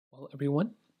Well,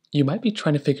 everyone, you might be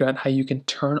trying to figure out how you can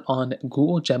turn on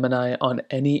Google Gemini on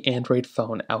any Android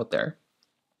phone out there.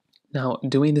 Now,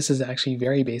 doing this is actually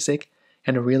very basic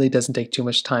and it really doesn't take too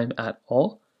much time at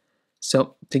all.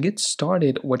 So, to get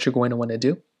started, what you're going to want to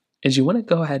do is you want to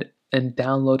go ahead and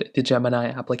download the Gemini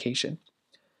application.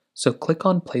 So, click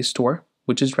on Play Store,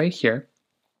 which is right here,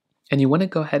 and you want to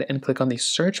go ahead and click on the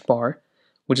search bar,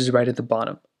 which is right at the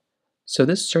bottom. So,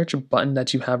 this search button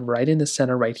that you have right in the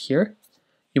center right here,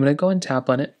 you want to go and tap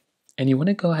on it, and you want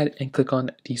to go ahead and click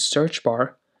on the search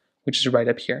bar, which is right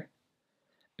up here.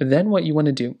 Then what you want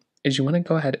to do is you want to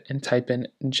go ahead and type in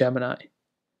Gemini.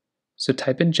 So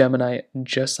type in Gemini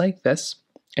just like this,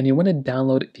 and you want to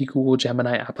download the Google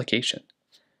Gemini application.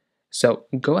 So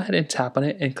go ahead and tap on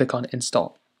it and click on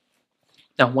install.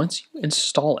 Now once you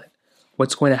install it,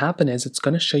 what's going to happen is it's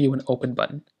going to show you an open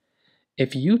button.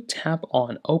 If you tap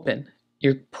on open,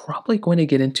 you're probably going to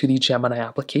get into the Gemini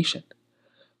application.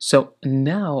 So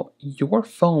now your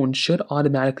phone should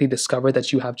automatically discover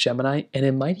that you have Gemini, and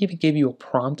it might even give you a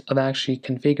prompt of actually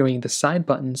configuring the side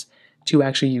buttons to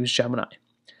actually use Gemini.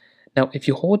 Now, if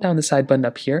you hold down the side button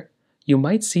up here, you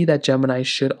might see that Gemini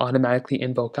should automatically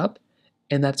invoke up,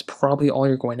 and that's probably all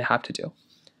you're going to have to do.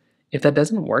 If that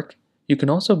doesn't work, you can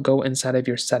also go inside of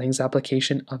your settings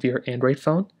application of your Android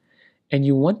phone, and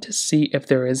you want to see if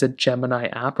there is a Gemini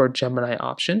app or Gemini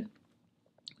option.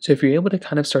 So if you're able to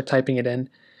kind of start typing it in,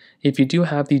 if you do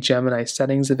have the Gemini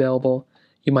settings available,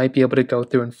 you might be able to go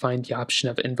through and find the option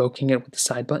of invoking it with the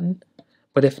side button.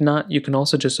 But if not, you can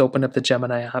also just open up the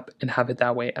Gemini app and have it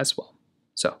that way as well.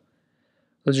 So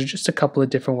those are just a couple of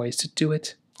different ways to do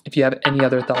it. If you have any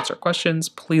other thoughts or questions,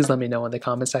 please let me know in the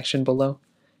comment section below.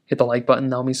 Hit the like button,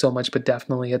 that'll mean so much, but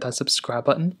definitely hit that subscribe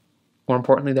button. More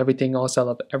importantly than everything else, I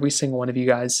love every single one of you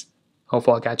guys.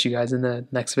 Hopefully I'll catch you guys in the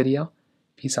next video.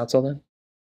 Peace out till then.